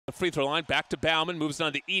free throw line. Back to Bauman. Moves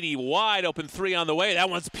on to Eaddy. Wide open three on the way.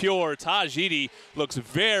 That one's pure. Tahj Eaddy looks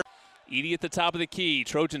very... Eaddy at the top of the key.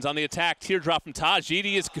 Trojans on the attack. Teardrop from Tahj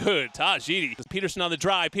Eaddy is good. Tahj Eaddy. Peterson on the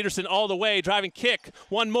drive. Peterson all the way. Driving kick.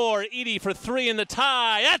 One more. Eaddy for three in the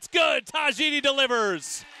tie. That's good. Tahj Eaddy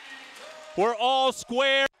delivers. We're all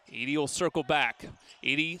square. Eaddy will circle back.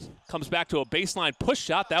 Eaddy comes back to a baseline push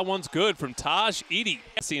shot. That one's good from Tahj Eaddy.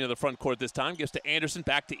 Scene of the front court this time. Gives to Anderson.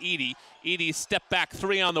 Back to Eaddy. Eaddy's step back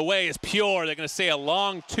three on the way is pure. They're going to say a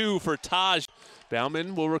long two for Tahj.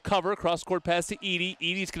 Bauman will recover. Cross court pass to Eaddy.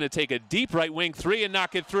 Eaddy's going to take a deep right wing three and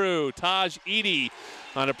knock it through. Tahj Eaddy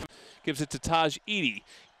gives it to Tahj Eaddy.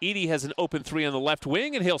 Eaddy has an open three on the left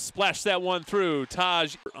wing, and he'll splash that one through.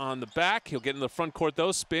 Tahj on the back. He'll get in the front court,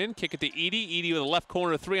 though. Spin. Kick it to Eaddy. Eaddy with a left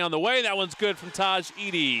corner three on the way. That one's good from Tahj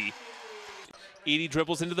Eaddy. Eaddy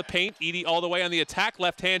dribbles into the paint. Eaddy all the way on the attack.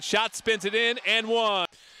 Left-hand shot. Spins it in, and one.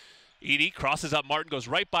 Eaddy crosses up Martin, goes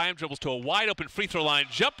right by him, dribbles to a wide-open free throw line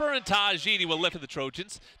jumper, and Tahj Eaddy will lift to the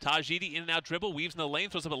Trojans. Tahj Eaddy in and out dribble, weaves in the lane,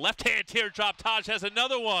 throws up a left-hand teardrop. Tahj has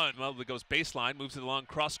another one. Well, it goes baseline, moves it along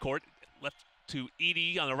cross court, left to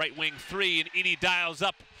Eaddy on the right wing three, and Eaddy dials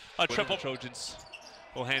up a triple. Trojans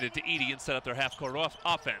will hand it to Eaddy and set up their half-court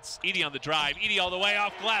offense. Eaddy on the drive, Eaddy all the way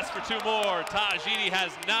off glass for two more. Tahj Eaddy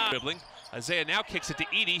has 9. Dribbling. Isaiah now kicks it to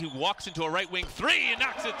Eaddy, who walks into a right wing three and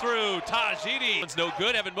knocks it through. Tahj Eaddy. It's no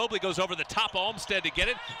good. Evan Mobley goes over the top of Olmstead to get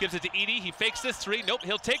it. Gives it to Eaddy. He fakes this three. Nope,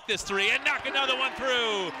 he'll take this three and knock another one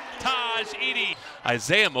through. Tahj Eaddy.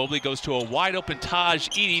 Isaiah Mobley goes to a wide open Tahj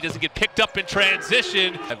Eaddy. Doesn't get picked up in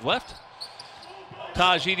transition. I've left.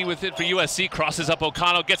 Tahj Eaddy with it for USC, crosses up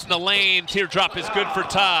O'Connell, gets in the lane, teardrop is good for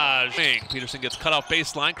Tahj. Peterson gets cut off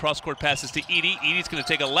baseline, cross-court passes to Eaddy. Eaddy's going to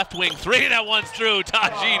take a left wing three, that one's through.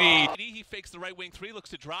 Tahj Eaddy. He fakes the right wing three, looks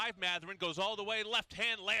to drive. Matherin goes all the way,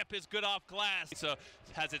 left-hand layup is good off glass. So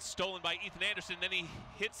has it stolen by Ethan Anderson, then he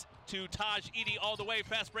hits to Tahj Eaddy all the way,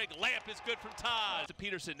 fast break, layup is good from Tahj. To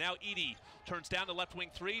Peterson, now Eaddy turns down the left wing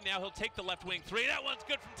three, now he'll take the left wing three, that one's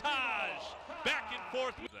good from Tahj. Back and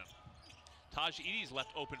forth with them. Tahj Eaddy's left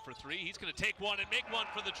open for three. He's going to take one and make one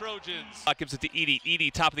for the Trojans. Gives it to Eaddy.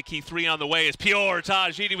 Eaddy, top of the key three on the way is pure.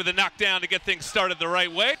 Tahj Eaddy with a knockdown to get things started the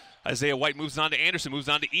right way. Isaiah White moves on to Anderson, moves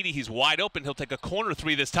on to Eaddy. He's wide open. He'll take a corner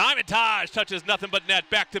three this time, and Tahj touches nothing but net.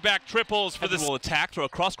 Back-to-back triples for this. Will attack, throw a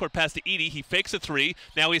cross-court pass to Eaddy. He fakes a three.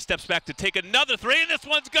 Now he steps back to take another three, and this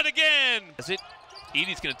one's good again. Is it?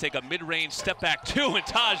 Eaddy's going to take a mid-range step-back two, and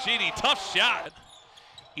Tahj Eaddy, tough shot.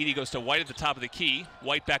 Eaddy goes to White at the top of the key.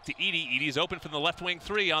 White back to Eaddy. Eaddy's open from the left wing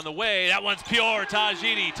three on the way. That one's pure. Tahj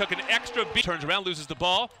Eaddy took an extra beat. Turns around, loses the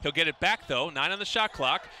ball. He'll get it back though. 9 on the shot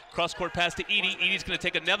clock. Cross-court pass to Eaddy. Eaddy's going to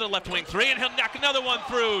take another left wing three, and he'll knock another one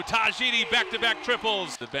through. Tahj Eaddy back-to-back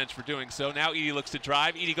triples. The bench for doing so. Now Eaddy looks to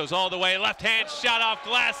drive. Eaddy goes all the way. Left-hand shot off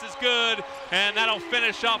glass is good, and that'll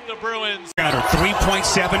finish off the Bruins.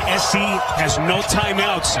 3.7. SC has no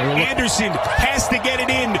timeouts. Anderson has to get it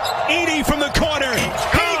in. Eaddy from the corner.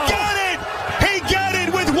 He got it! He got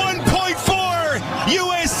it with 1.4.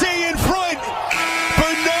 USC in front.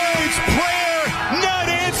 Bernard's prayer not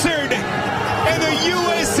answered. And the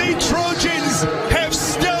USC Trojans have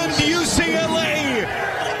stunned UCLA.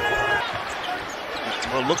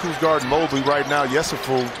 Well, look who's guarding Mobley right now.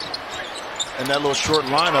 Yesiful in that little short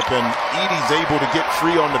lineup, and Eaddy's able to get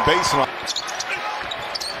free on the baseline.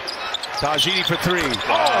 Tahj Eaddy for three.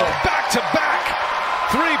 Oh, back-to-back.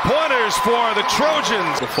 3-pointers for the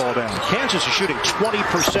Trojans. To fall down. Kansas is shooting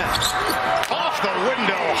 20%. Off the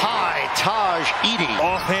window high, Tahj Eaddy.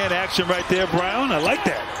 Offhand action right there, Brown. I like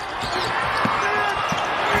that.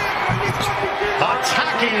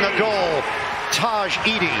 Attacking the goal, Tahj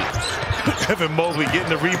Eaddy. Evan Mobley getting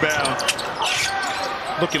the rebound.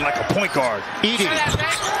 Looking like a point guard. Eaddy,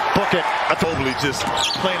 book it. Mobley just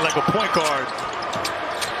playing like a point guard.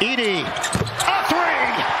 Eaddy, a three.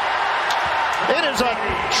 It is a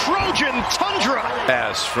Trojan tundra.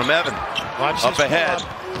 Pass from Evan. Up ahead.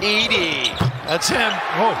 Eaddy. That's him.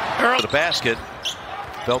 Oh, the basket.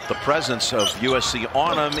 Felt the presence of USC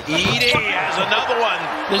on him. Eaddy has another one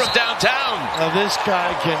from downtown. This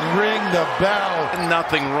guy can ring the bell.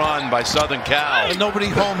 Nothing run by Southern Cal. And nobody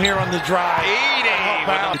home here on the drive.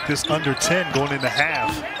 Eaddy. Get this under 10 going into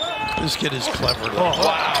half. This kid is clever. Oh,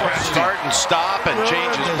 wow. Start and stop and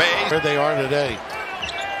change his pace. Where they are today.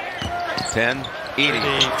 10.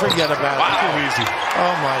 Eaddy. Forget about it. Wow. Easy.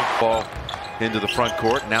 Oh my. Ball into the front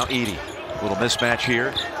court. Now Eaddy. Little mismatch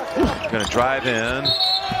here. Going to drive in.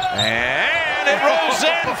 And it rolls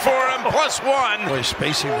in for him. +1. Boy,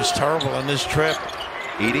 spacing was terrible on this trip.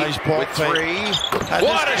 Eaddy nice ball with fake. 3.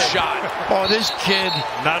 What a shot. Oh, this kid.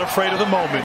 Not afraid of the moment.